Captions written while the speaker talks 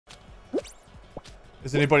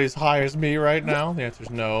Is anybody as high as me right now? The answer's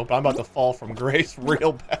no, but I'm about to fall from grace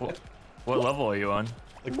real bad. What level are you on?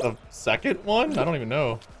 Like the second one? I don't even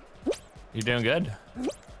know. You doing good?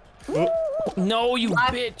 Oh. No, you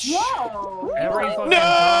bitch! Whoa! Every fucking No!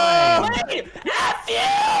 time. Wait! F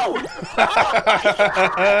you!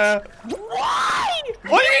 Why?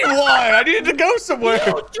 What do you mean why? I needed to go somewhere.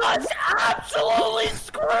 You just absolutely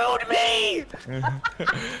screwed me!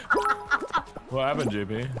 What happened, JP?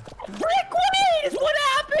 Rick, wait! What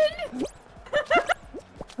happened?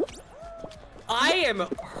 I am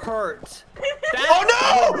hurt.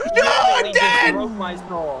 Oh no! No, I'm really dead! broke my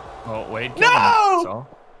soul. Oh wait. No! So?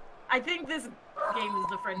 I think this game is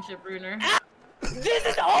the friendship ruiner. This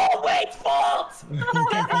is all Wade's fault! This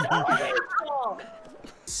is all Wade's fault!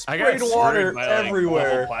 I got Sprayed water screwed by, like, everywhere.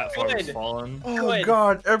 the whole platform's Good. falling. Oh Good.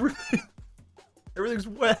 god, everything's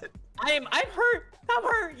wet. I'm hurt. I'm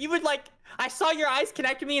hurt. You would like. I saw your eyes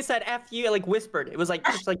connect to me and said "F you," like whispered. It was like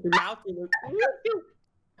just like your mouth.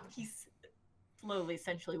 He's slowly,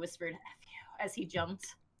 sensually whispered "F you" as he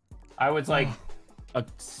jumped. I was like a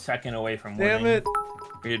second away from Damn winning. it.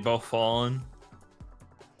 We had both fallen.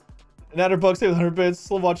 Natterbug, stay with 100 bits.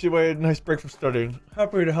 Slow watch you away. Nice break from studying.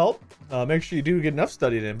 Happy to help. Make sure you do get enough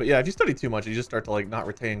studied in. But yeah, if you study too much, you just start to like not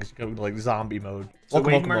retain because you go into like zombie mode. So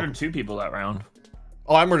Welcome, we murdered 2 people that round.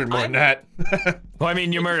 Oh, I murdered more than that. Well, I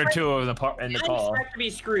mean, you murdered 2 of the in the I call. expect to be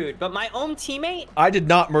screwed, but my own teammate. I did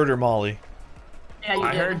not murder Molly. Yeah, you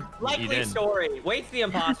I did. heard you Likely did. story. Wade's the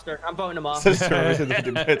imposter. I'm voting him off. Says service in the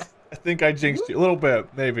 50 bits. I think I jinxed you a little bit,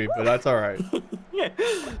 maybe, but that's all right.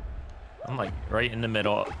 I'm like right in the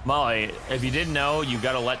middle. Molly, if you didn't know, you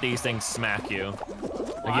gotta let these things smack you.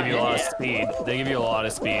 They give you a lot of speed. They give you a lot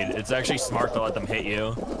of speed. It's actually smart to let them hit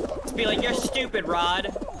you. Just be like, you're stupid,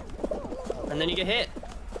 Rod. And then you get hit.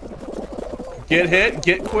 Get hit,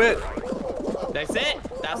 get quit. That's it.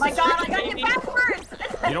 That's Oh my the god, I script, got hit baby. backwards!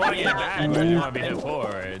 You don't want to get back, but you want to be hit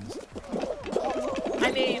forwards.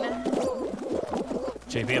 I mean,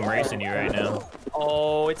 JP, I'm racing you right now.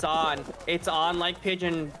 Oh, it's on. It's on like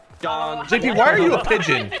pigeon dong. JP, why are you a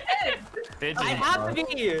pigeon? Pigeon. I have to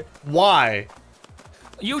be. Why?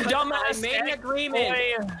 You dumbass. I made an egg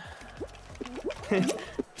agreement. boy.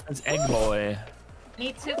 That's egg boy.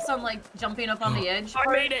 any tips on like jumping up on the edge?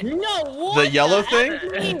 I made it. No, what? The yellow thing? thing?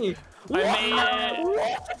 I made it.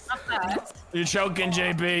 Not that. You're choking,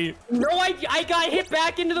 JP. No, I got hit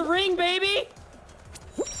back into the ring, baby.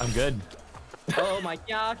 I'm good. Oh my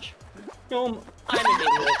gosh. I'm an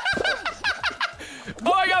idiot.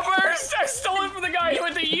 Oh, I got burst! I stole it from the guy who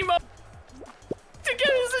went to emo to get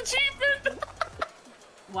his achievement.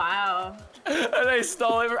 Wow. And I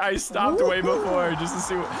stole it. I stopped way before just to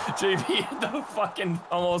see what JP hit the fucking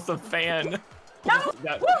almost a fan. No!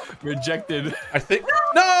 Got rejected. I think.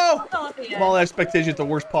 No! Fell off the edge. Small expectation at the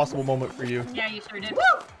worst possible moment for you. Yeah, you sure did.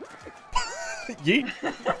 Woo! Yeet.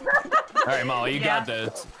 All right, Molly, you Yeah. got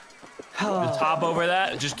this. Just hop over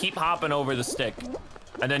that. Just keep hopping over the stick,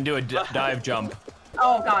 and then do a dive jump,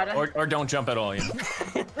 Oh god. or don't jump at all. You know?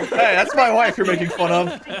 Hey, that's my wife you're making fun of.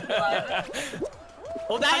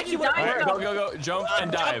 Well, that actually would All right, work. go, jump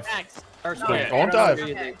and dive. X. Or No, Square. don't dive.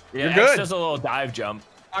 Okay. Yeah, You're good. Just a little dive jump.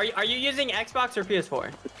 Are you using Xbox or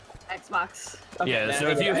PS4? Xbox. Okay, Yeah. then So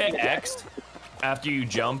I if think you I hit think X, after you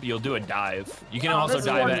jump, you'll do a dive. You can Oh, also this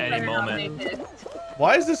dive one's at any better not moment. make it.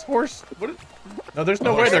 Why is this horse? What? No, there's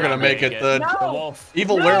no The way horse they're gonna cannot make it. The No. The wolf.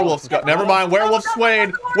 evil No. werewolf's got. Never mind. Werewolf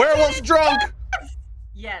swayed. Werewolf's drunk.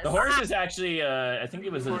 Yes. The horse is actually, I think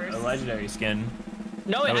it was a legendary skin.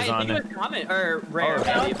 No, That I was think on it it. was common or rare. Oh,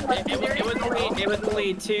 okay. It was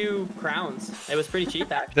only 2 crowns. It was pretty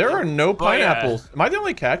cheap actually. There are no Oh, yeah. pineapples. Am I the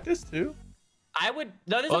only cactus too? I would.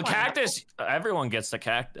 No, there's Well, a pineapple. cactus. Everyone gets the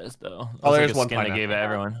cactus though. That's Oh, there's like a one skin they pineapple. gave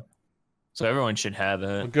everyone. So everyone should have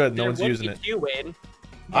Well, it. good. No There one's would using be it. 2, Wade.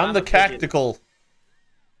 I'm the a pigeon. cactical.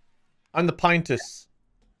 I'm the pintus.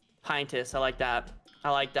 Pintus. I like that. I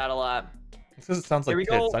like that a lot. Because it sounds Here like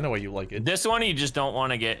we tits. go. I know why you like it. This one you just don't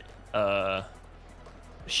want to get.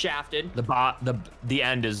 Shafted. The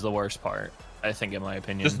end is the worst part. I think, in my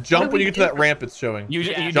opinion. Just jump when you get to that ramp it's showing. You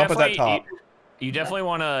jump at that definitely- top. You definitely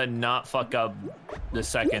want to not fuck up the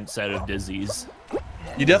second set of dizzies.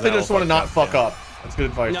 You definitely That'll just want to not fuck fuck up. That's good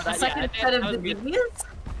advice. No, The that- second yeah, set that of was the good.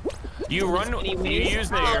 videos? You run. You use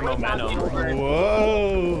your momentum.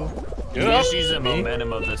 Whoa. You Get up. just use the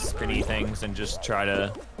momentum of the spinny things and just try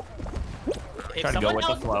to If go someone with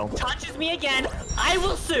the else flow. touches me again, I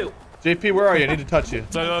will sue. JP, where are you? I need to touch you.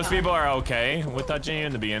 So those people are okay with touching you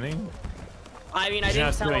in the beginning. I mean, I You're didn't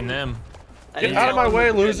not tell doing them. them. I Get didn't out of tell my them. way,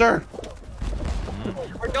 loser.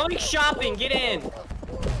 We're going shopping. Get in.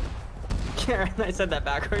 I said that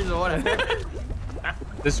backwards, but whatever.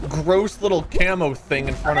 This gross little camo thing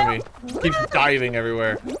in front of me keeps diving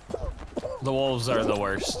everywhere. The wolves are the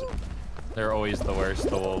worst. They're always the worst,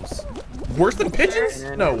 the wolves. Worse than pigeons?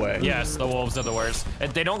 No way. Yes, the wolves are the worst.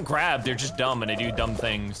 And they don't grab, they're just dumb and they do dumb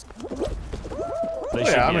things. They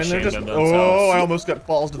should Yeah, I be mean, they're ashamed just. of Oh, themselves. I almost got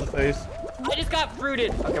balls to the face. I just got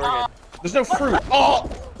fruited. Okay, we're good. There's no fruit. Oh!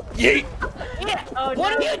 Yeet! Oh, What no.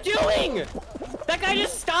 are you doing? That guy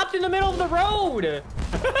just stopped in the middle of the road.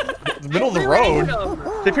 The middle of the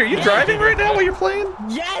road? Dip, are you driving right now while you're playing?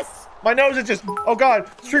 Yes. My nose itches. Oh god,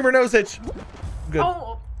 streamer nose itch. Good.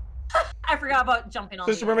 Oh, I forgot about jumping on.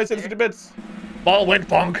 Sister the Mermaid there. 50 bits. Ball went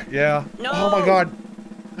bonk. Yeah. No. Oh my god.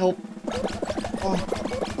 Help.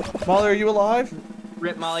 Oh. Molly, are you alive?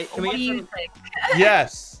 Rip Molly. Can What do we you get some? think?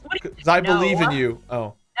 Yes. What do you- 'Cause I believe in No. you.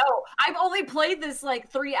 Oh. No, I've only played this like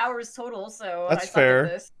 3 hours total, so That's I suck at fair.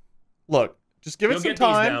 this. Look, just give it You'll some get these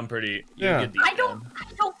time. down pretty. Yeah. Get these I don't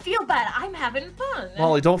down. feel bad. I'm having fun.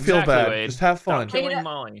 Molly, don't feel Exactly, bad. Wade. Just have fun. Stop killing Wade,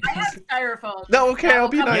 Molly. I have styrofoam. No, okay, That I'll will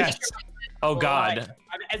be come in nice. your- Oh god.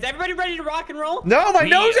 Is everybody ready to rock and roll? No, my We-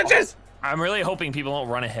 nose itches. I'm really hoping people don't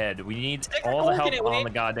run ahead. We need Stick our all the hook help in it, on Wade. the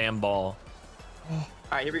goddamn ball. All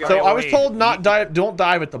right, here we go. So Alright, I was wait. told not dive. Don't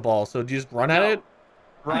dive at the ball. So do you just run at No. it?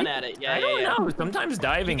 Run at it. Yeah, I yeah, don't yeah. know. Sometimes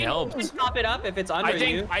diving You helps. can pop it up if it's under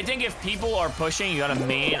you. I think if people are pushing, you gotta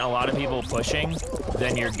meet a lot of people pushing,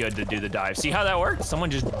 then you're good to do the dive. See how that worked?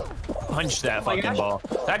 Someone just punched that Oh my fucking gosh. ball.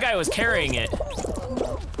 That guy was carrying it.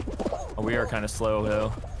 Oh, we are kind of slow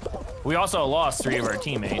though. We also lost 3 of our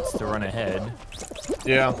teammates to run ahead.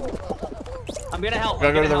 Yeah. I'm gonna help. Gotta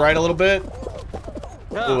I'm go to gonna the help. right a little bit.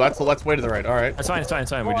 No. Ooh, that's way to the right. All right. That's fine, it's fine,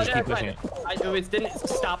 it's fine. We Oh, just no, keep it's pushing it. fine. It didn't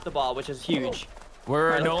stop the ball, which is huge. We're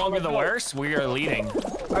Alright, no let's longer go, the let's go. worst. We are leading. All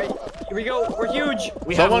right, here we go. We're huge.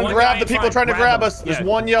 We have Someone one grab guy the in people front. trying to grab him. us. There's Yeah,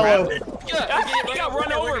 one yellow. grab it. Yeah, You got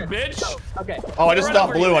run over, bitch. Okay. Oh, I just Run stopped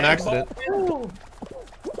over, blue you on egg accident. ball.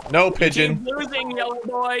 No Keep pigeon. losing, yellow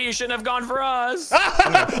boy. You shouldn't have gone for us. You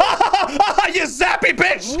zappy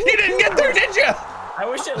bitch! You didn't get there, did you? I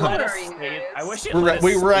wish it let us. Sorry, Stay. I guys. wish it. We're let re- us,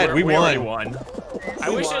 we read, we already won. won. I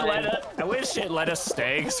wish it won. let us. I wish it let us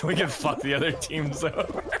stay so we could fuck the other teams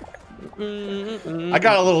over. I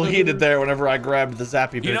got a little heated there whenever I grabbed the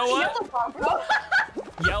zappy bitch. You know what? Yellow ball,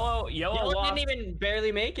 bro. Yellow Yellow lost. didn't even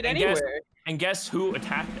barely make it And guess- anywhere. And guess who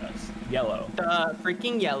attacked us? Yellow.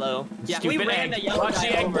 Freaking yellow. Yeah, we Stupid ran egg. the yellow Watch guy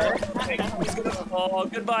the egg over. ball. Oh,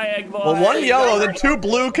 goodbye, egg ball. Well, one yellow, then 2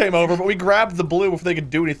 blue came over, but we grabbed the blue before they could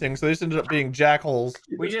do anything, so they just ended up being jackholes.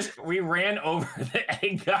 We ran over the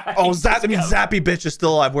egg guy. Oh, that means Zappy bitch is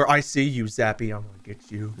still alive. Where I see you, Zappy, I'm gonna get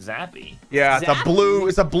you. Zappy. Yeah, it's a Zappy?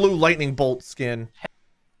 it's a blue lightning bolt skin.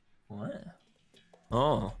 What?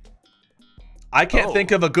 Oh. I can't Oh.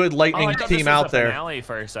 think of a good Oh, lightning I thought team this was out the there. finale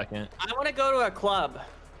for a second. I want to go to a club,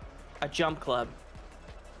 a jump club.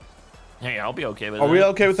 Hey, I'll be okay with Are it. we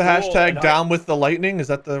okay with the Cool. hashtag And down with the lightning? Is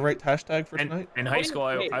that the right hashtag for In, tonight? in high school,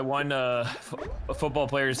 I won. Football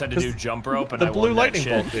players had to do jump rope, and The I blue won that lightning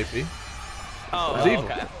shit. bolt, JP. Oh, It's evil.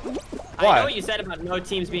 okay. Why? I know what you said about no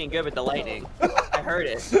teams being good with the lightning. I heard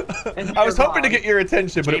it. And I was you're hoping to wrong. get your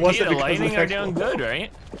attention, but it JP, wasn't the because of the Lightning are sexual. doing good,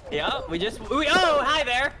 right? Yeah, oh, hi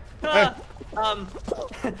there.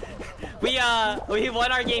 We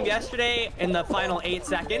won our game yesterday in the final 8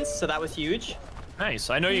 seconds, so that was huge. Nice.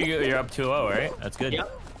 I know you're up 2-0, right? That's good.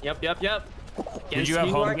 Yep. Did you have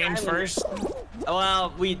home games first?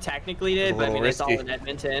 Well, we technically did, A but I little mean, it's all risky. in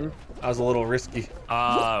Edmonton. That was a little risky.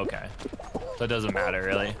 Okay. So it doesn't matter,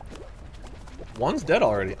 really. One's dead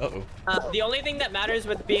already. Uh-oh. The only thing that matters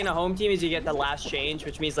with being a home team is you get the last change,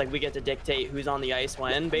 which means like we get to dictate who's on the ice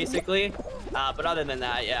when, basically. But other than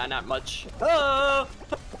that, yeah, not much. Oh!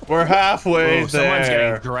 We're halfway Ooh, someone's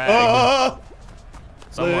there. getting dragged. Ah!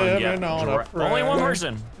 Someone get Living on a only one prayer.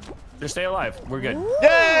 person. Just stay alive. We're good.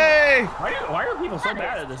 Yay! Why are people so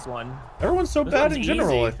bad at this one? Everyone's so This bad one's in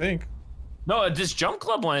general, easy. I think. No, this jump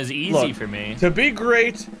club one is easy Look, for me. To be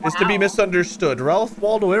great is to be Wow. misunderstood. Ralph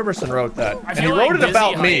Waldo Emerson wrote that, I and he feel wrote like it Dizzy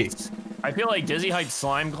about me. Heights- I feel like Dizzy Heights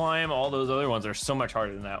Slime Climb, all those other ones are so much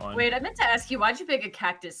harder than that one. Wait, I meant to ask you, why'd you pick a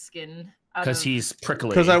cactus skin? Because he's prickly.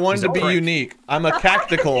 Because I wanted He's to a be prick. unique. I'm a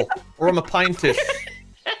cactical, or I'm a pintish.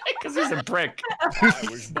 Because he's a prick.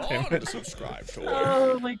 Subscribe to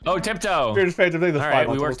Oh my god. Oh, Tiptoe. Bearded Phantom, thank you for the All 5 right, we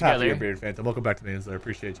months. work We'll tap together. you, Bearded Phantom. Welcome back to the Answer. I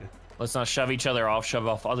appreciate you. Let's not shove each other off, shove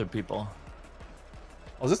off other people.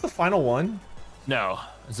 Oh, is this the final one? No,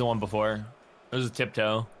 it's the one before. This is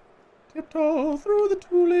Tiptoe. Tiptoe through the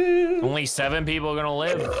tulips. Only 7 people are gonna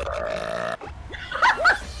live.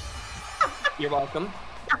 You're welcome.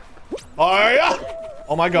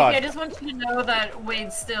 Oh my I god. just want you to know that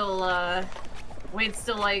Wade's still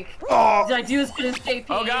like, Oh, did I do as good as JP?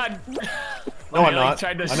 Oh god. No, I'm I, like, not.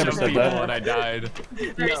 tried to I never shove said people that. and I died.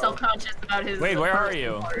 Very self-conscious about his. Wait, where are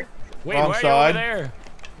you? Wait, Wrong why are you side. over there?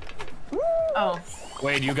 Oh.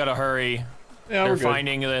 Wade, you gotta hurry. Yeah, They're we're good.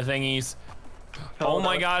 finding the thingies. Oh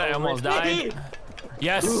my god, I almost died.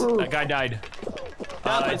 Yes, that guy died.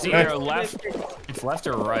 It's either left. It's left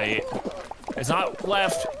or right. It's not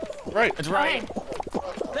left. Right. It's right.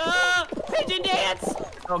 No! Pigeon dance!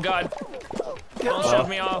 Oh god. Don't shove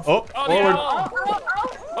me off. Oh, Oh, forward.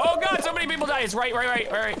 oh god, so many people died. It's right.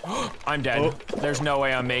 I'm dead. Oh. There's no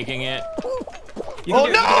way I'm making it. Oh no,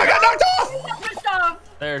 I got knocked off! Pushed off.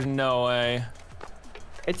 There's no way.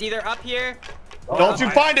 It's either up here. Don't you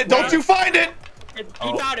find it! Don't you find it! He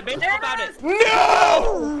found it, baby. He found it.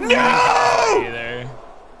 No! No! Either.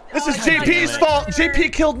 This is JP's fault.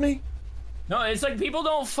 JP killed me. No, it's like people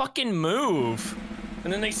don't fucking move.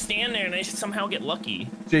 And then they stand there and they somehow get lucky.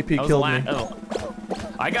 JP killed me. Oh.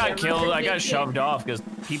 I got killed. I got shoved off because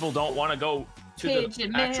people don't want to go to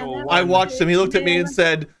Pigeon the man. actual one. I watched him. He looked at me and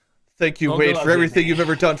said, "Thank you, Oh, Wade, good for luck, everything JP. you've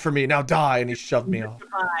ever done for me. Now die." And he shoved me off.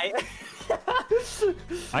 Bye.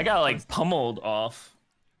 I got like pummeled off.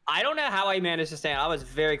 I don't know how I managed to stand. I was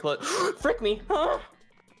very close. Frick me. Huh?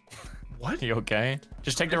 What? You okay?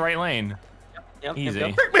 Just take the right lane. Yep, Easy.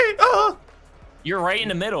 Yep. Frick me! Ah! You're right in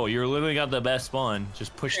the middle. You're literally got the best spawn.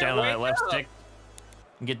 Just push Yeah, down on wake that left up. stick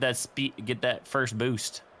and get that speed. Get that first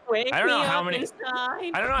boost. Wake I don't know me how up many-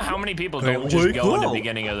 inside. I don't know how many people Hey, don't just wake go in the up.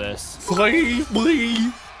 beginning of this. Save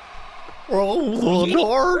me from the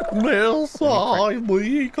darkness I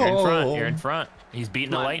become. You're in front. You're in front. He's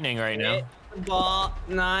beating the Come on. lightning right now. Hit the ball.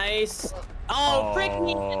 Nice. Oh, frick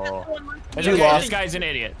me. Oh. It's You okay. lost. This guy's an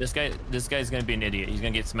idiot. This guy's gonna be an idiot. He's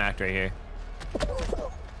gonna get smacked right here.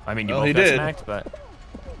 I mean, you Well, both he got did. smacked, but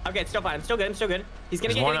Okay, it's still fine. I'm still good. I'm still good. He's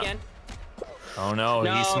gonna There's get one hit up. again. oh no,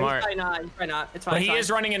 No, he's smart. probably not. He's probably not. It's fine. But it's he fine. is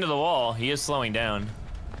running into the wall. He is slowing down.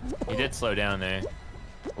 He did slow down there.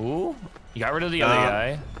 Ooh, you got rid of the other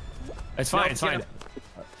guy. It's fine. No, it's get fine. him.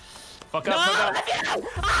 Fuck up. Fuck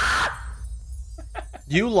up.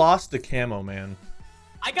 You lost the camo, man.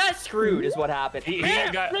 I got screwed, is what happened. He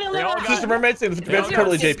got. They all It's just a got. mermaid. It's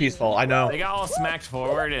totally JP's fault. I know. They got all smacked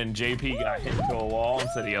forward, and JP got hit into a wall,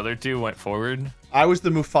 instead the other two went forward. I was the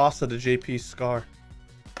Mufasa to JP's Scar.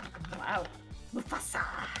 Wow. Mufasa.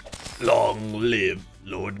 Long live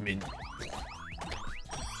Lord Min.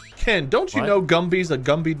 Ken, don't you What? know Gumby's a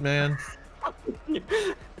Gumbied man?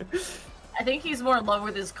 I think he's more in love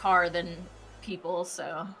with his car than people,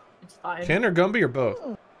 so it's fine. Ken or Gumby or both?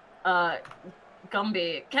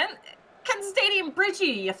 Gumby. Ken Stadium Bridgie,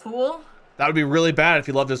 you fool. That would be really bad if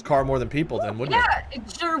he loved his car more than people, then, wouldn't it? Yeah,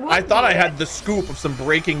 it sure would. I thought be. I had the scoop of some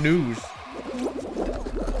breaking news.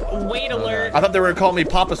 Wait alert. I thought they were gonna call me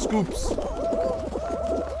Papa Scoops.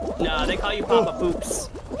 No, they call you Papa Poops.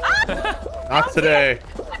 Not today.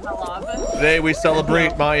 I fell off. Today we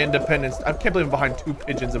celebrate my independence. I can't believe I'm behind 2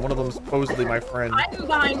 pigeons and one of them is supposedly my friend. I'm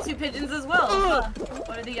behind 2 pigeons as well. Huh.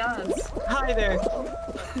 What are the odds? Hi there.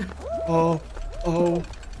 Oh, oh,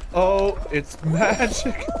 oh, it's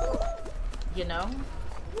magic. You know?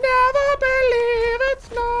 Never believe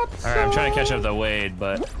it's not so. Alright, I'm trying to catch up to Wade,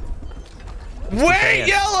 but Wait, Japan.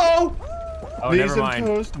 yellow! oh, knees never and mind.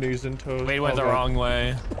 toes, knees and toes. Wade went the Okay. wrong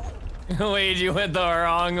way. Wade, you went the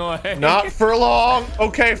wrong way. Not for long.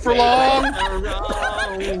 Okay, for long.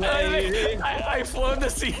 I flowed the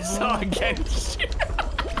seesaw against you.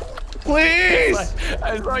 Please.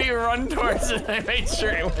 I saw you run towards it. I made sure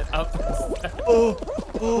it went up. Oh,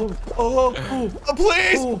 oh, oh, oh,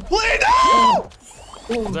 please, please, no!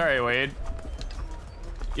 It's alright, Wade.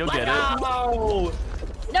 You'll get it. No.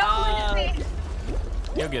 No, it is.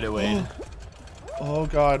 You'll get it, Wade. Oh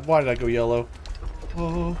God, why did I go yellow?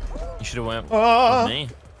 Oh, You should have went Ah. with me.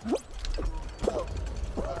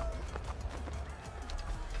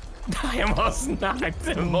 I almost knocked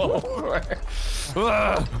him over.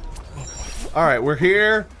 Ugh. all right, we're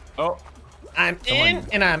here. Oh, I'm in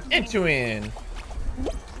and I'm entering.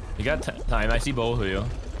 you got time. I see both of you.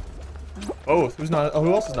 Both. Who's not? Oh,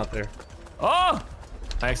 who else is not there? Oh!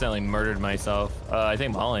 I accidentally murdered myself. I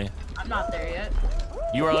think Molly. I'm not there yet.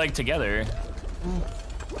 You are like together.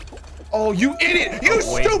 Oh, you idiot! You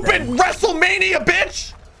Oh, wait, stupid then. WrestleMania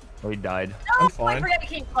bitch! We died. No, I'm fine. I forgot to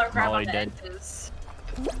keep crap Molly on the dead. edges.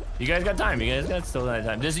 You guys got time. You guys got still got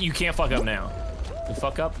time. This, you can't fuck up now. You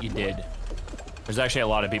fuck up, you did. There's actually a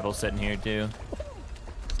lot of people sitting here too.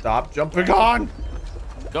 Stop jumping on.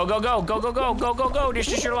 Go, go, go, go, go, go, go, go, go.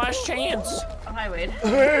 This is your last chance. Oh, hi, Wade.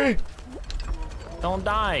 Hey. Don't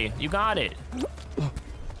die. You got it.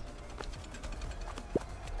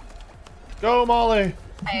 Go, Molly.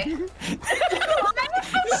 Hey.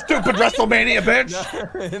 Stupid WrestleMania bitch.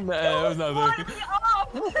 No, it was nothing. Wanted me off.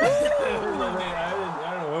 I don't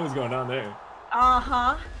know what was going on there.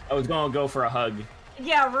 Uh-huh. I was gonna go for a hug.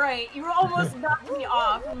 Yeah, right. You almost knocked me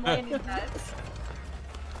off from landing that.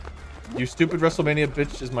 You stupid WrestleMania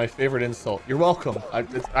bitch is my favorite insult. You're welcome.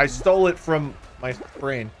 I stole it from my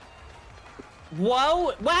brain.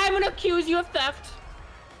 Whoa! Well, I'm gonna accuse you of theft.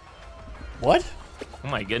 What? Oh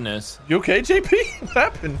my goodness. You okay, JP? What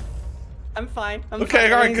happened? I'm fine. I'm Okay,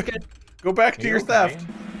 fine. all right, Everything's good. Go back to You your okay? theft.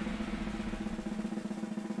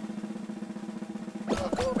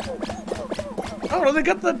 I don't know. They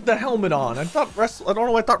got the helmet on. I thought I don't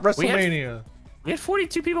know. I thought WrestleMania. We had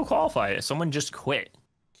 42 people qualify. Someone just quit.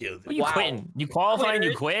 Killed What are you Wow. quitting? You qualify and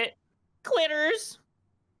you quit? Quitters.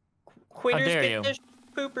 Quitters dare get you. fish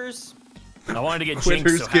poopers. I wanted to get Quitters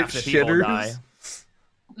jinxed so get half the people shitters.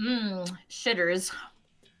 die. Shitters.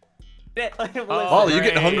 Oh, you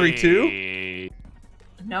getting hungry too? Great.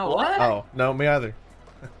 No, What? what? Oh no, me either.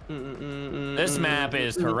 This map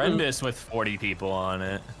is horrendous with 40 people on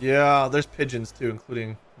it. Yeah, there's pigeons too,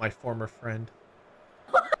 including my former friend.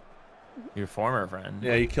 Your former friend.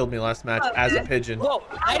 Yeah, you killed me last match Oh, as a good. pigeon. Whoa!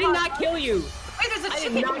 I did not kill you. Wait, there's a I did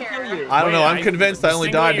chicken not here. kill you. I don't know. Wait, I'm I convinced I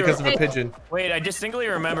only died because of a distinctly pigeon. Wait, I distinctly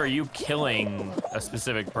remember you killing a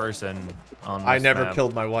specific person on this I never map.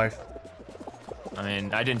 killed my wife. I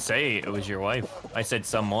mean, I didn't say it was your wife. I said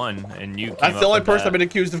someone, and you came That's up the only with person I've that. been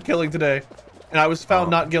accused of killing today, and I was found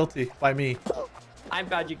Oh. not guilty by me. I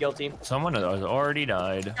found you guilty. Someone has already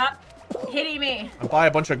died. Stop hitting me. And by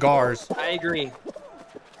a bunch of gars. I agree.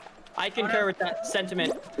 I concur with that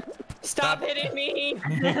sentiment. Stop hitting me!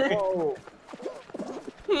 Whoa.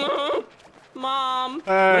 Mom!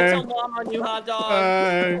 Hey. What's a mom on you, hot dog?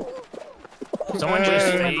 Hey, Someone just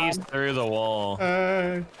Hey. phased through the wall.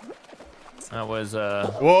 hey. That was,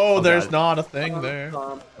 Whoa, Oh, there's God. not a thing there.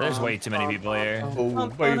 There's way too many people here. Oh,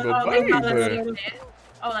 baby, Oh, thank God that baby. saved me.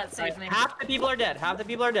 Oh, that saved me. Half the people are dead. Half the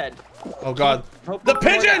people are dead. Oh, God. The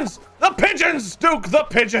pigeons! The pigeons! Duke, the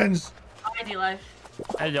pigeons! Hi, D-Life.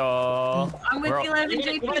 Hello. I'm with We're- D-Life and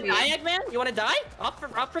You wanna die, JP. Eggman? You wanna die? I'll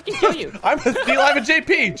freaking kill you. I'm with D-Live and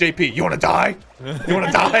JP. JP, you want to die? You want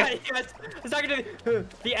to die? Yes. It's not gonna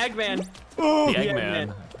the Eggman. The Oh,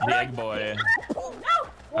 Eggman. The Egg Boy. No!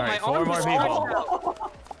 All right, my 4 arm more is people. stretched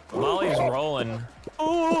out. Molly's rolling.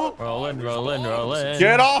 Rolling, rolling, rolling.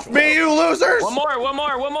 Get off me, you losers! One more, one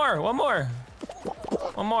more, one more, one more.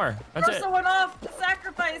 One more. That's Throw it. someone off.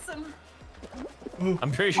 Sacrifice him.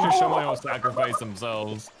 I'm pretty sure someone will sacrifice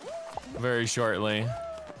themselves very shortly.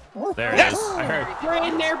 There it Yes! is. I heard. You're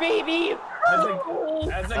in there, baby. That's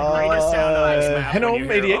the greatest sound on this map. Hello, when you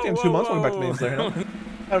hear, 88 in 2 months. Welcome back to Main Slayer. Hello.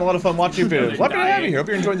 Having a lot of fun watching videos. Glad to have you here. Hope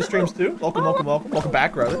you're enjoying the streams too. Welcome, welcome, welcome. Welcome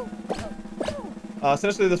back, rather.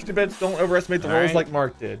 Sinisterly, the 50 bits don't overestimate the All roles right. like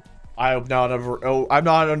Mark did. I'm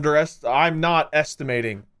not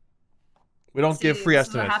estimating. We don't give free This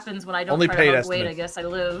is what estimates. happens when I don't Only try paid to hug weight, I estimates. guess I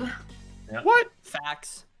live. What?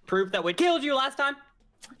 Facts. Proof that we killed you last time.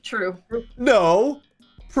 True. No.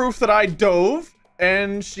 Proof that I dove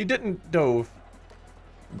and she didn't dove.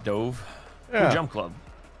 Dove. Yeah. Jump Club.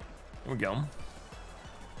 Here we go.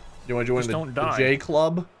 You want to join Just the don't die. J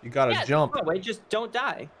Club? You gotta Yeah, jump. no, Wade, just don't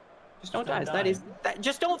die. Just don't die. don't That die. is that.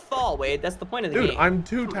 Just don't fall, Wade. That's the point of the Dude, game. I'm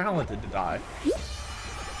too talented to die.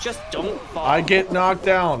 Just don't fall. I get knocked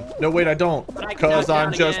down. No, wait, I don't. But I get Because knocked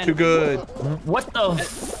I'm down just again. too good. What the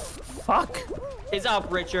fuck? Is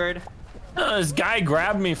up, Richard. This guy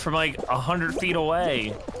grabbed me from like 100 feet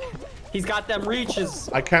away. He's got them reaches.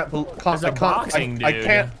 I can't. There's a boxing I dude.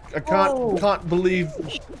 can't believe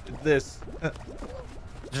this.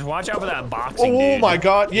 Just watch out for that boxing Oh dude. my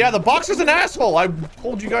god. Yeah, the boxer's an asshole. I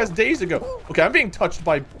told you guys days ago. Okay, I'm being touched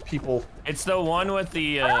by people. It's the one with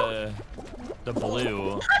the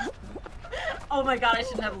blue. Oh my god, I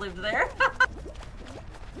shouldn't have lived there.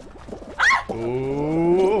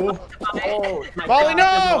 Ooh. Oh, my Molly, God, no!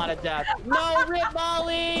 There's a lot of death. No, Rip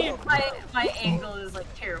Molly! my angle is like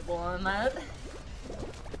terrible on that.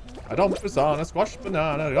 I don't piss on a squash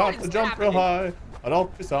banana. I have to jump real high. I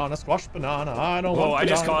don't piss on a squash banana. I don't Whoa, want I to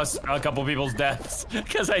just die. caused a couple people's deaths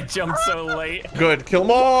because I jumped so late. Good. Kill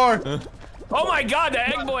more. Oh my god, the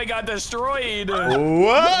Egg Boy got destroyed!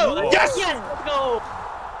 Whoa. Yes. Yes, let's go!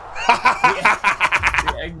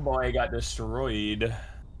 The Egg Boy got destroyed.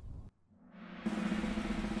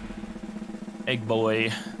 Egg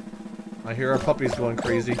Boy. I hear our puppies going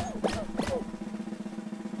crazy.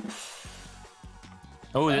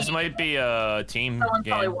 Oh, this might be a team Someone's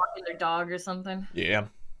probably game. walking their dog or something. Yeah.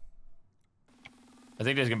 I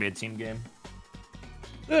think there's gonna be a team game.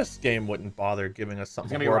 This game wouldn't bother giving us It's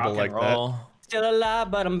something gonna be rock horrible and like that. roll. Still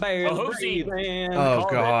alive, but I'm barely Oh, Hoopsie. breathing. Oh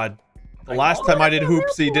called it. god. The I last called time I it. did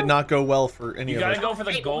Hoopsie did not go well for any You of gotta us. go for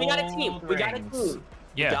the Hey, gold we got a team. We got a rings. team.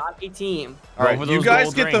 Yeah. Got a team. All right, Both of you those guys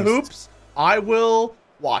gold get the rings. hoops. I will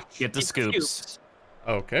watch. Get the scoops.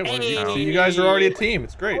 Okay, well, Hey. so you guys are already a team.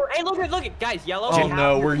 It's great. Oh, hey, look at guys, yellow. Oh we have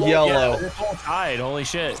no, the we're gold yellow. We're all tied. Holy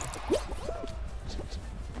shit.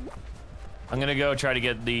 I'm gonna go try to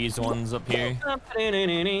get these ones up here. Oh.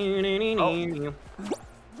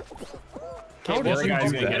 How the did other you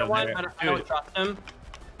guy's do gonna that? get up I there. don't Dude, trust them.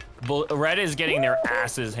 Red is getting their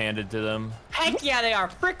asses handed to them. Heck yeah, they are.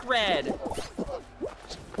 Frick red.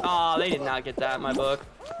 Oh, they did not get that in my book.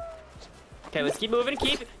 Okay, let's keep moving.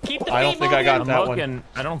 Keep the I don't feet think I got moving. that I'm one. looking.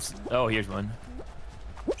 I don't. Oh, here's one.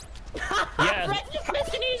 Yeah. Red just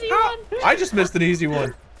missed an easy one. I just missed an easy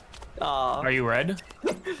one. Aw. Are you red?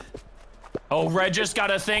 Oh, red just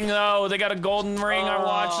got a thing though. They got a golden ring. I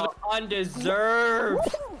watched.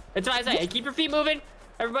 Undeserved. That's what I say. Hey, keep your feet moving.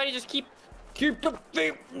 Everybody just keep the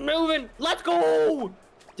feet moving. Let's go.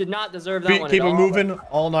 Did not deserve that one Keep at it all. moving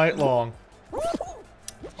all night long.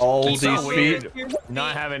 All It's these so feet. weird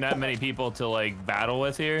not having that many people to like battle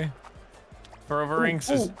with here for over rings.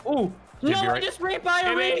 is- Ooh. No, Jib, you I right? just ran by a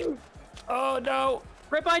Jimmy. ring. Oh no!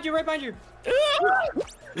 Right behind you, right behind you.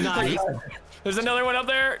 Nice. There's another one up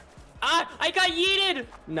there. Ah, I got yeeted.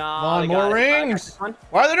 No. Come on, they more got it. rings. Come on.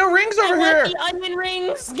 Why are there no rings I over want here? the onion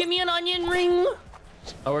rings. Give me an onion ring.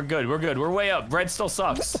 Oh, we're good. We're good. We're way up. Red still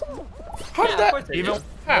sucks. How Yeah, did of that? course they Even do.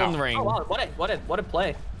 golden ring. Oh wow, what a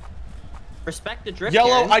play. Respect the drift. Yellow,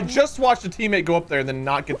 Karen. I just watched a teammate go up there and then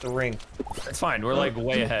not get the ring. It's fine. We're like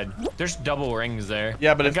way ahead. There's double rings there.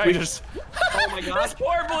 Yeah, but The if guy we just. Oh my This gosh.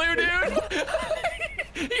 poor blue dude.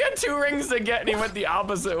 He had 2 rings to get, and he went the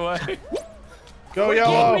opposite way. Go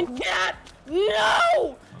yellow. Demon cat.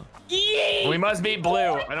 No. Yee. We must beat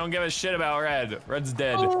blue. I don't give a shit about red. Red's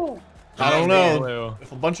dead. Oh. I don't Must beat know. blue.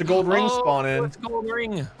 If a bunch of gold rings spawn in. It's golden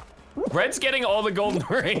ring. Red's getting all the golden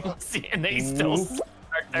rings, and they still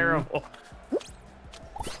are terrible.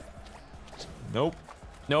 Nope.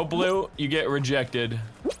 No blue, you get rejected.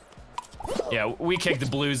 Yeah, we kicked the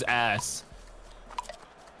blue's ass.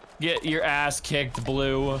 Get your ass kicked,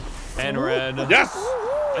 blue and red. Yes!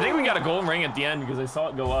 I think we got a golden ring at the end because I saw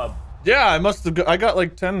it go up. Yeah, I must have. I got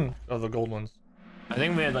like 10 of the gold ones. I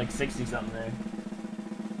think we had like 60 something there.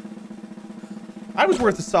 I was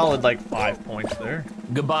worth a solid like 5 points there.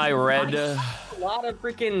 Goodbye, red. A lot of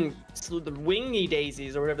freaking the wingy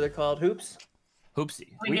daisies or whatever they're called. Hoops. Hoopsie.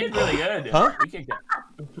 We did really good. Huh? We kicked it.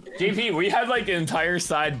 JP, we had like an entire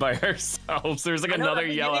side by ourselves. There's like I know, another that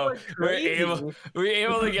beginning yellow. was We crazy. were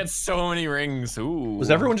able to get so many rings. Ooh. Was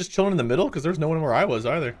everyone just chilling in the middle? Because there's no one where I was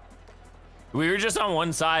either. We were just on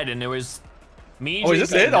one side, and there was me. Oh, is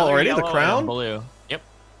this JP, it another already? The yellow, and crown? Blue. Yep.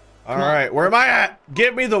 All right, where am I at?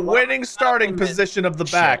 Give me the winning starting minute. position of the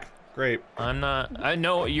back. Great. I'm not. I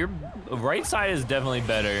know your right side is definitely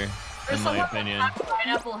better, There's in my someone opinion. half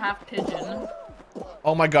pineapple, half pigeon.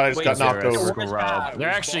 Oh my god, I just Wait, got knocked Zero over. scrub. They're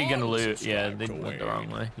actually gonna Spawn lose. Yeah, they subscribed went the away. wrong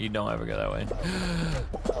way. You don't ever go that way.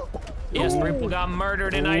 Yes, people got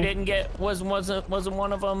murdered, and I didn't get. Wasn't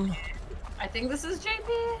one of them. I think this is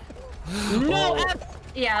JP. No.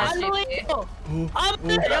 Yeah, it's JP.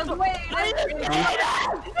 Unbelievable.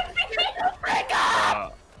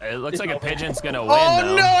 It looks like a pigeon's gonna win. Oh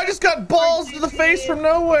though. no, I just got balls to the face from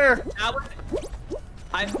nowhere.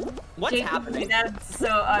 What's JP, happening? That's so.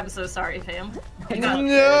 I'm so sorry, fam.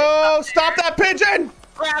 No, stop that pigeon.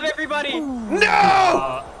 Grab everybody.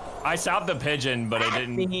 No. I stopped the pigeon, but I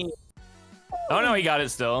didn't. Oh no, he got it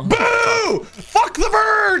still. Boo! Fuck the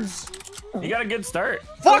birds. He got a good start.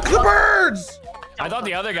 Fuck the birds. I thought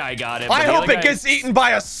the other guy got it. I but the hope other it guy- gets eaten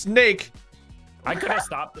by a snake. I could have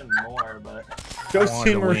stopped him more, but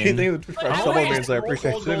Josie to Marie, win. thank you for the Twitch Prime I'm sub always- means I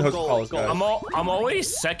appreciate it. Host call us, guys. I'm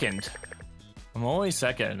always second. I'm always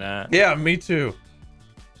second at that. Yeah, me too.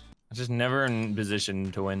 I'm just never in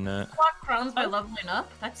position to win that. Block crowns by leveling up.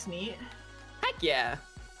 That's neat. Heck yeah.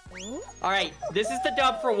 All right, this is the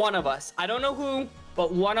dub for one of us. I don't know who,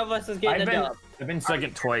 but one of us is getting a dub. I've been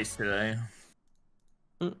second twice today.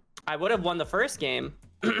 I would have won the first game.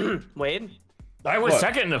 Wade? I was What?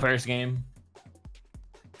 second in the first game.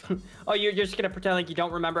 Oh, you're just gonna pretend like you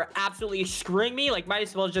don't remember absolutely screwing me? Like, might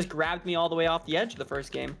as well just grabbed me all the way off the edge of the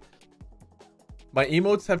first game. My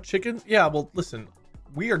emotes have chickens? Yeah, well, listen.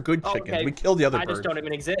 We are good Oh, chickens. okay. We kill the other I just bird. don't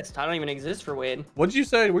even exist. I don't even exist for Wade. What did you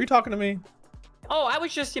say? Were you talking to me? Oh, I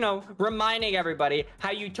was just, reminding everybody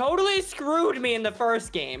how you totally screwed me in the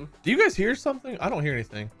first game. Do you guys hear something? I don't hear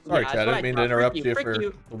anything. Sorry, Yeah, Chad. I that's what didn't mean I to thought. interrupt Frick you you, for frick you,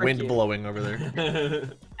 the frick wind you. blowing over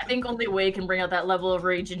there. I think only Wade can bring out that level of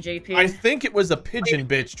rage in JP. I think it was a pigeon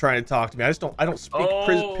bitch trying to talk to me. I don't speak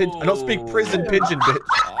Oh. I don't speak prison pigeon bitch.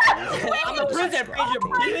 I'm a prison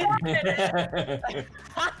pigeon.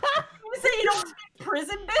 You say you don't speak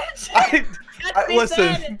prison bitch?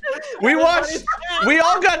 Listen, we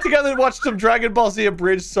all got together and watched some Dragon Ball Z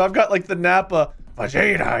Abridged, so I've got like the Nappa.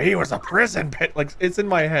 Vegeta, he was a prison bitch. Like, it's in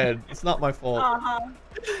my head. It's not my fault.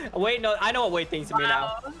 Wait, no, I know what Wade thinks of me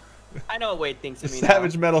now. I know what Wade thinks of me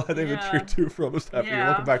Savage now. Metalhead Tier 2 for almost half a year.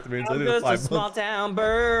 Welcome back to me. I did it 5 months. Small town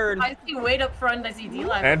bird. I see Wade up front. I see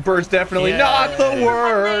D-Live. And bird's definitely not the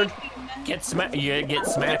word. Get smacked. You get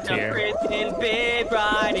smacked here. Prison bit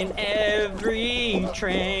ride in every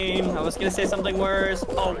train. I was gonna say something worse.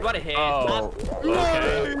 Oh, what a hit! Oh,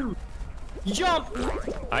 okay. Jump!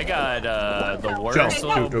 I got the worst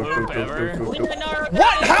little poop ever.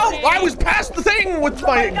 What? How? I was past the thing with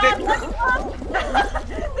my dick.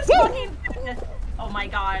 Oh my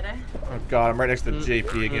god. Oh god, I'm right next to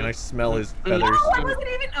JP again. I smell his feathers. Oh, I wasn't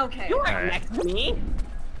even okay. You weren't Alright. next to me.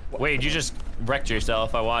 Wait, you just wrecked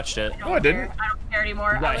yourself. I watched it. No, I didn't. I don't care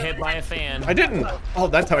anymore. You got hit by a fan. I didn't. Oh,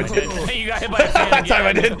 that time I did. You got hit by a fan. That time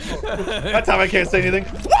I did. That time I can't say anything.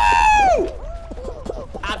 Woo!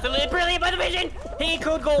 Absolutely brilliant by the vision. He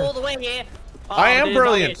could go all the way here. Oh, I am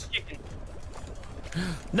brilliant.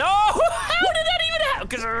 No! How did that even happen?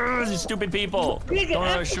 Because stupid people don't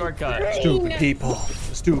know a shortcut. Stupid people.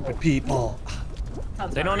 Stupid people.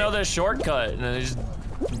 They don't know the shortcut, and they just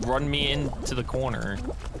run me into the corner.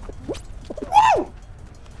 Woo!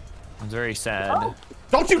 I'm very sad.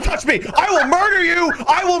 Don't you touch me! I will murder you!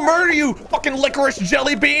 I will murder you, fucking licorice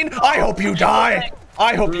jelly bean! I hope you die!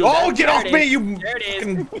 I hope you. Oh, get off me, you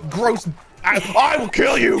fucking gross. I will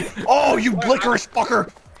kill you! Oh, you licorice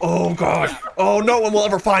fucker! Oh god. Oh, no one will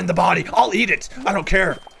ever find the body. I'll eat it. I don't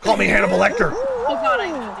care. Call me Hannibal Lecter. Oh god, I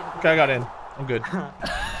didn't. Okay, I got in. I'm good.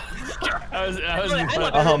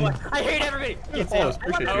 I hate everybody. Oh,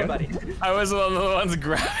 appreciate you. Everybody. I was one of the ones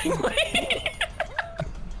grabbing me.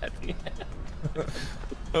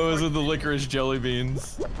 I was with the licorice jelly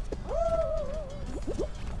beans.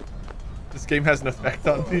 This game has an effect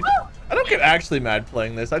on me. I don't get actually mad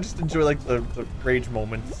playing this. I just enjoy like the rage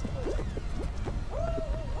moments.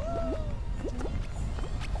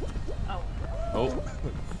 Oh.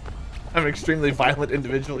 I'm an extremely violent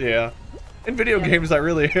individual, yeah. In video games, I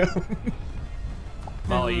really am.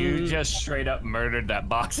 Molly, you just straight up murdered that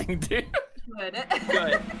boxing dude. Good.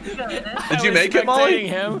 Good. Good. Did you make it, Molly?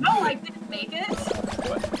 Him. No, I didn't make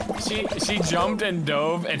it. She jumped and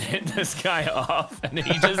dove and hit this guy off, and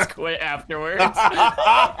he just quit afterwards.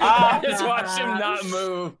 I just watched him not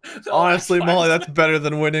move. Honestly, Molly, that's better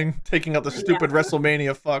than winning. Taking out the stupid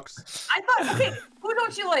WrestleMania fucks. I thought, okay, who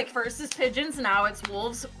don't you like? First is pigeons, now it's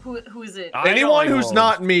wolves. Who is it? Anyone who's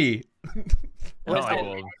not me. I don't like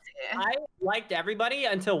wolves. I liked everybody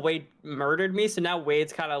until Wade murdered me, so now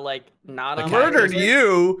Wade's kind of like not on Murdered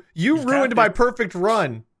you? You ruined my perfect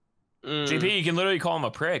run. JP, you can literally call him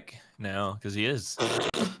a prick now, because he is.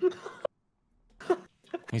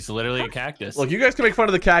 He's literally a cactus. Look, you guys can make fun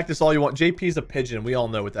of the cactus all you want. JP's a pigeon. We all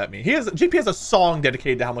know what that means. JP has a song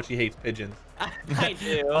dedicated to how much he hates pigeons. I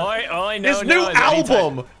do. all I know His new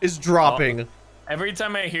album is dropping. Every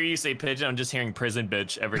time I hear you say pigeon, I'm just hearing prison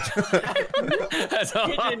bitch every time. That's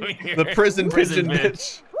all I'm hearing. The prison pigeon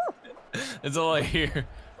bitch. That's all I hear.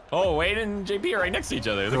 Oh, Wade and JP are right next to each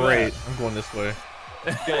other. Great. I'm going this way.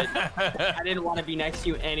 Good. I didn't want to be next to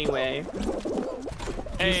you anyway.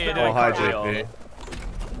 Hey, oh, hi, JP.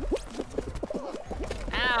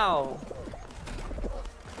 Ow.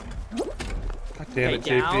 God damn it,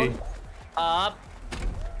 Okay, JP. down, up,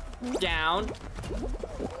 down.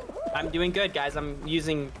 I'm doing good, guys. I'm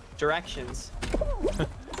using directions.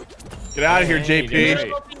 Get out of here,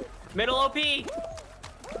 JP. Middle OP.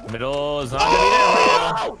 Middle is not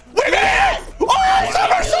gonna be there. Look at it! Oh,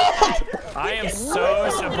 somersault! I am so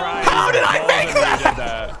surprised. How did I make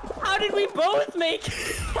that? How did we both make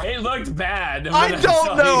it? It looked bad. I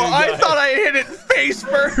don't know. I thought I hit it face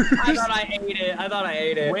first. I thought I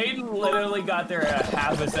ate it. Wade literally got there a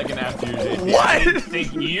half a second after you did. What? I didn't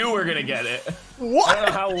think you were gonna get it. What? I don't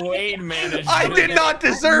know how Wade managed. I did not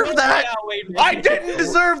deserve that. I didn't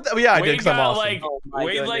deserve that. Yeah, I did Wade because I'm got awesome. like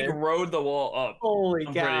Wade like goodness. rode the wall up. Holy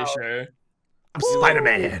I'm cow. pretty sure. I'm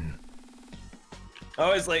Spider-Man.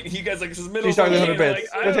 I was like, you guys like this is middle. G-Star, 100 like, bits.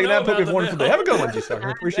 Gonna take a nap. Hope you have a wonderful day. Have a good one, G-Star.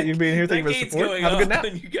 I appreciate you being here. Thank you for the support. Have a good nap.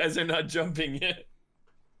 And you guys are not jumping yet.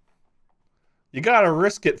 You gotta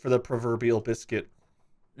risk it for the proverbial biscuit.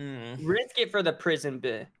 Risk it for the prison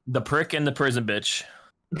bit. The prick and the prison bitch.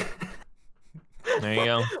 There you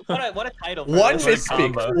go. What a title. For One this.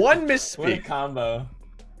 misspeak. One What a misspeak. combo.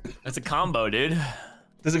 That's a combo, dude.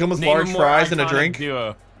 Does it come with Name a large more fries and a iconic drink?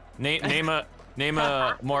 Duo. Name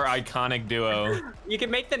a more iconic duo. You can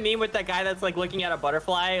make the meme with that guy that's like looking at a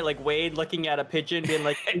butterfly, like Wade looking at a pigeon, being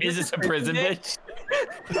like, Is this a prison bitch?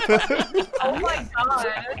 Oh my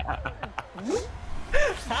god.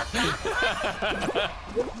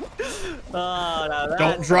 Oh, no,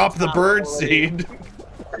 Don't drop the bird quality. seed.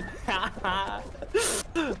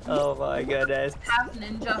 Oh my goodness. Half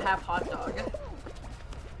ninja, half hot dog.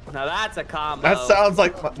 Now that's a combo. That sounds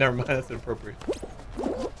like. Never mind. That's inappropriate.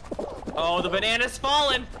 Oh, the banana's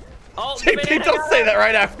fallen. Oh, the JP, banana don't say that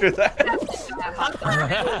right after that. Half ninja, half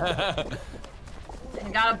hot dog.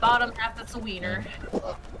 And got a bottom half that's a wiener.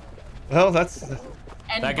 Well, that's.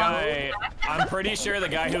 And That guy, bottom I'm pretty sure the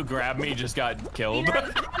guy who grabbed me just got killed.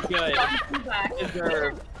 Good. back.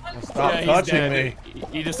 Deserved. Stop he's touching dead. me.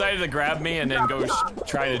 He decided to grab me and then go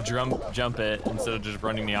try to jump it instead of just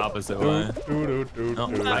running the opposite way. I'm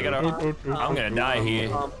gonna die here.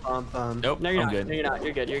 Nope, No, you're I'm not. good. No, you're not.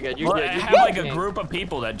 You're good. You're good. You're Well, good. I You're have like good. a group of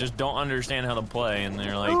people that just don't understand how to play, and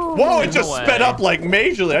they're like, Whoa, it "No just way." sped up like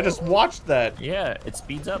majorly. I just watched that. Yeah, it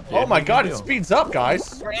speeds up. Dude. Oh my What god, do it you do? speeds up,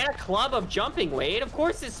 guys. We're in a club of jumping, Wade. Of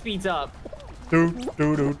course it speeds up. All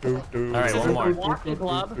right, one more. Walking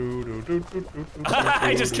club.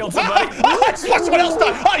 I just killed somebody. I just watched someone else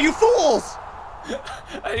die. Oh, you fools!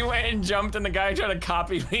 I went and jumped, and the guy tried to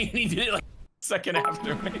copy me, and he did it like a second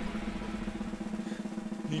after me.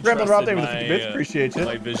 He Grandpa Rob, trusted thank you for the 50 bits. Appreciate you.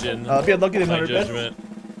 my vision. If you had lucky, then my 100 bits.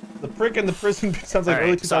 judgment. The prick in the prison sounds like All right,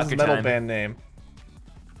 early 2000s soccer metal time. band name.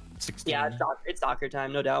 16. Yeah, it's soccer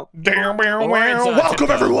time, no doubt. Damn, Or it's, welcome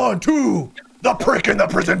tiptoe. everyone to the prick in the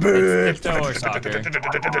prison It's bitch. tiptoe or soccer.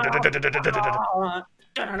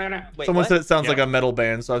 Wait, Someone what? said it sounds Yeah. like a metal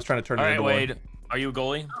band, so I was trying to turn All it right, into Wade, one. are you a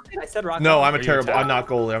goalie? I said rock. No, I'm a Are you terrible. a I'm not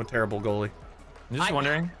goalie. I'm a terrible goalie. I'm just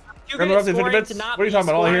wondering. Grandpa Rob, 50 bits. What are you talking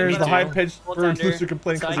about? All I hear is the high pitched bird who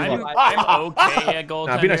complain because he's I'm, alive. I'm okay at goaltender.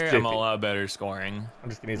 Nah, be nice to I'm a JP. lot better scoring. I'm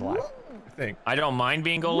just kidding. He's alive. I think. I don't mind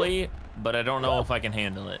being goalie, but I don't know if I can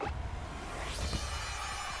handle it.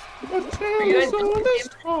 I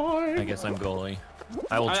guess I'm goalie.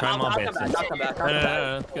 I will try my best. I'll come back.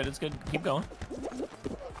 No, it's good. It's good. Keep going.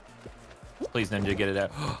 Please, Ninja, get it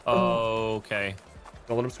out. Okay.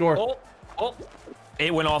 Don't let him score. Oh,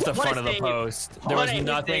 It went off the What front a of the save. post. There What was a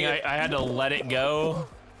nothing. save. I had to let it go,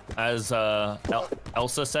 as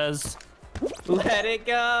Elsa says. let it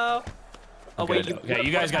go. Oh wait, Good. Okay,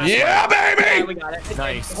 you guys got. Yeah, Yeah, baby! we got it.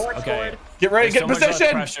 Nice. Horse Okay. forward. Get ready, There's get in so much less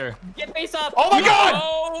position! pressure. Get face up. Oh my god!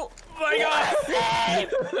 Oh my god!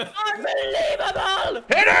 Unbelievable!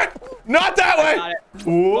 Hit it! Not that I got way! it.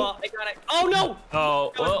 Ooh. Well, I got it. Oh no!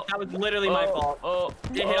 Oh, That was literally my fault.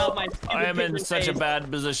 It hit off my stupid I am in kid's such a face.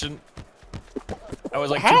 bad position. I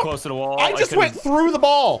was like too How? close to the wall. I just couldn't- went through the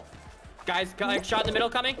ball. Guys, shot in the middle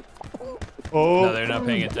coming. Oh. No, they're not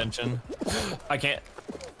paying attention. I can't.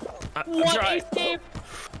 I'm What trying. a save!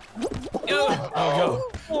 Oh,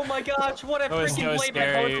 Oh my gosh, what a That was freaking so play by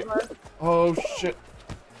scary. both of us. Oh shit.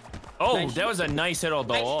 Oh, Nice. that was a nice hit on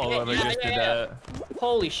the Nice wall. hit. Whoever Yeah, just yeah, did yeah. that.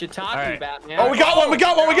 Holy shiitake, right. Batman. Oh, we got one, we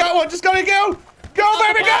got one, we got one. Just gotta go. Go,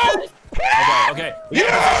 baby, go! Okay.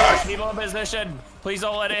 Yes! People in position. Please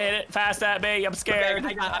don't let it hit it fast at me. I'm Okay, scared.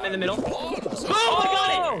 I'm in the middle.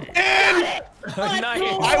 Oh, And nice.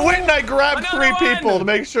 I went and I grabbed Another 3 one. people to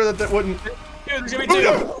make sure that that wouldn't. Dude, there's gonna be 2.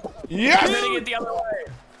 I'm hitting Yes! it the other way.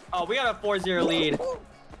 Oh, we got a 4-0 lead.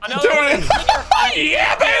 Another Dude. one.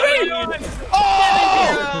 Yeah, baby! Another one.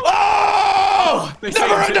 Oh! Oh! They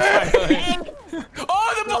Never saved it ending! finally.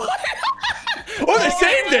 Oh, the ball! Oh, they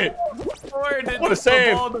saved it! What a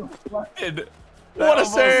save. What a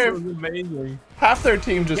save. Amazing. Half their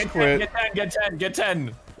team just Get 10, quit. get 10, get 10, get 10.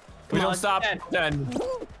 We Come don't on, stop. 10. 10.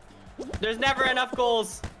 There's never enough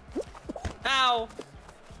goals. Ow.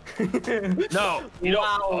 No. You don't.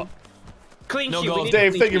 Wow. Clean No sheet. goals. We need a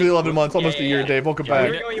Dave, clean thank you for sheet. the 11 months. Almost a year, Dave. Welcome Here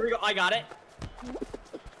we back. go, here we go. I got it.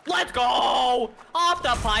 Let's go! Off the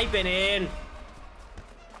pipe and in.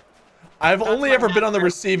 I've only my ever been on the master.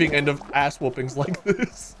 receiving end of ass whoopings like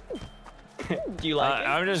this. Do you like it?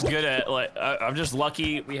 I'm just good at like. I'm just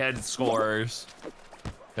lucky we had scores.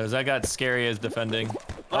 Cause that got scary as defending.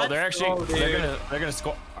 Oh, Let's they're actually go, they're dude. gonna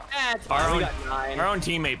score. That's Our fine. We own- got 9. Our own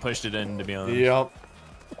teammate pushed it in, to be honest. Yep.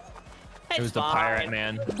 It's It was the fine. pirate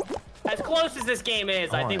man. As close as this game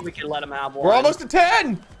is, I think we can let him have one. We're almost at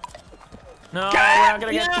 10. No, we're not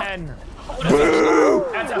gonna get Yeah. 10. Boo!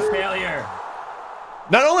 That's a failure.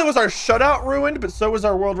 Not only was our shutout ruined, but so was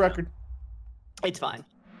our world record. It's fine.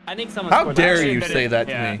 I think someone. How scored dare last you I've been say in- that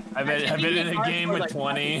to yeah, me? I've been in a game with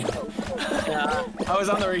 20. Yeah. I was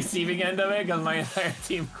on the receiving end of it because my entire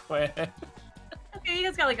team quit. Okay, you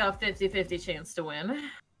guys got like a 50-50 chance to win.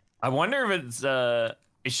 I wonder if it's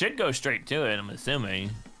it should go straight to it. I'm assuming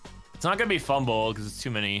it's not gonna be fumble because it's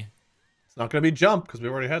too many. It's not gonna be jump because we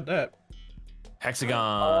already had that.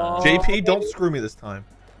 Hexagon. JP, don't screw me this time.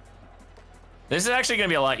 This is actually gonna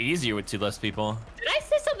be a lot easier with 2 less people. Did I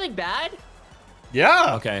say something bad?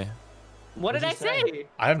 Yeah. Okay. What did I say?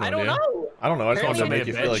 I have no idea. don't know. I don't know. I just wanted to Apparently make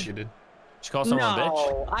you a feel bitch. like you did. Did you call someone a bitch?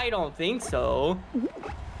 No, I don't think so.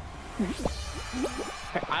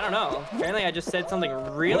 I don't know. Apparently, I just said something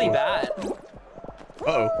really bad.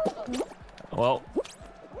 Uh-oh. Well,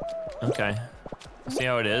 okay. See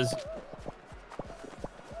how it is.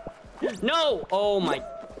 No! Oh my.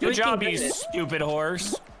 Good job, freaking you goodness. stupid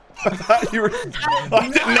horse. I thought you were. I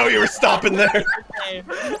didn't know you were stopping there.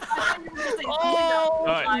 Oh,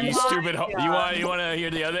 Alright, you my stupid. God. You want to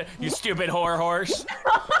hear the other? You stupid whore horse.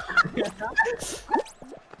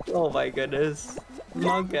 Oh my goodness.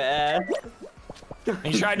 Monka ass.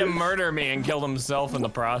 He tried to murder me and killed himself in the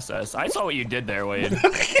process. I saw what you did there, Wade.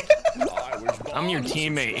 I'm your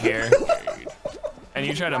teammate here, and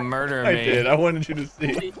you tried to murder me. I did. I wanted you to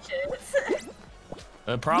see.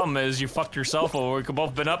 The problem is you fucked yourself over. We could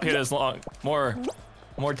both been up here this long. More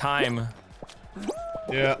time.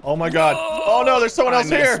 Yeah. Oh my God. Oh no, there's someone else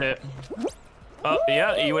missed here. it. Oh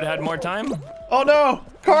yeah, you would have had more time. Oh no,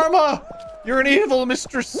 Karma! You're an evil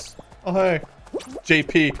mistress. Oh hey,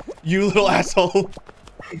 JP, you little asshole.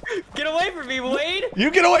 Get away from me, Wade! You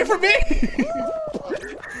get away from me!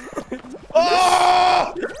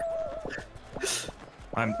 Oh!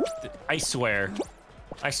 I swear.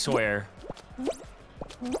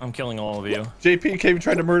 I'm killing all of you. JP came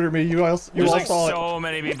trying to murder me. You all There's like saw it. so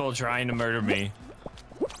many people trying to murder me.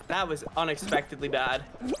 That was unexpectedly bad.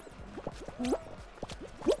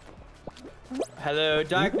 Hello,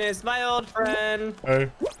 darkness, my old friend.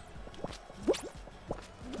 Hey.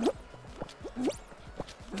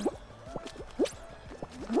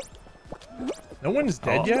 No one's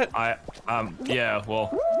dead yet? Yeah,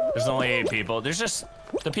 well, there's only 8 people. There's just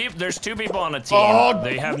there's 2 people on a team. Oh.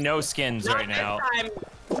 They have no skins right now.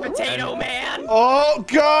 Potato Man. Oh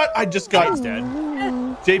God! I just got He's dead.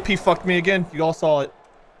 JP fucked me again. You all saw it.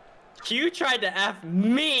 Q tried to F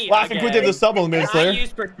me. Laughing again. Quid did the supplements I there.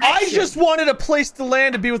 used protection. I just wanted a place to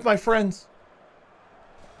land to be with my friends.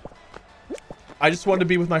 I just wanted to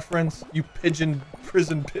be with my friends. You pigeon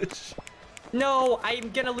prison bitch. No, I'm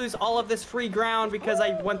gonna lose all of this free ground because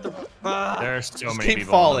I went the. There's so Just many keep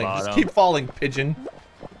people on falling. the bottom. Just keep falling, pigeon.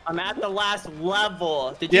 I'm at the last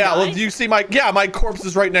level. Did you Yeah, die? well, do you see my... Yeah, my corpse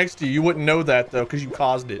is right next to you. You wouldn't know that, though, because you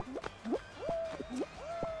caused it.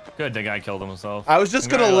 Good, the guy killed himself. I was just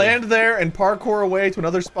going to land there and parkour away to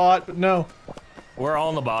another spot, but no. We're all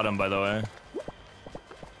on the bottom, by the way.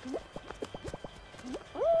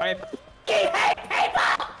 Alright.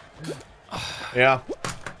 Yeah.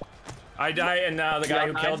 I die, and the guy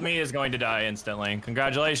who killed me is going to die instantly.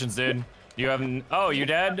 Congratulations, dude. You haven't... Oh, you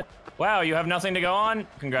dead? Wow, you have nothing to go on?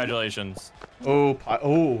 Congratulations. Oh,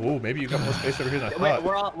 maybe you got more space over here than I Wait,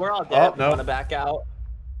 thought. we're all dead. Oh, We no. wanna back out.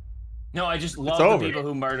 No, I just love over. the people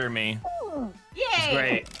who murder me. Yay! It's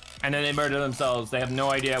great. And then they murder themselves. They have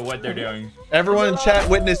no idea what they're doing. Everyone in chat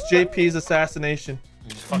witnessed JP's assassination. I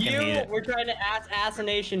just fucking hate it. We're trying to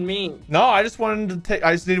assassination me. No, I just wanted to take...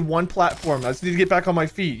 I just needed one platform. I just need to get back on my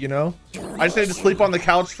feet, you know? I just need to sleep on the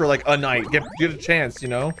couch for, like, a night. Get a chance, you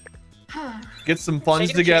know? Get some funds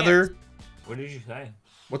Take a together. chance. What did you say?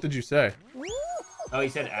 What did you say? Oh, he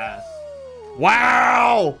said ass.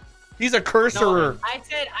 Wow! He's a cursorer. No, I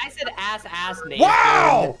said ass name.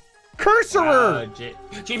 Wow! Cursorer!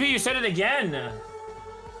 GP, you said it again.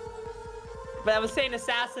 But I was saying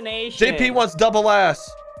assassination. JP wants double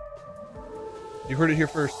ass. You heard it here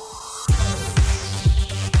first.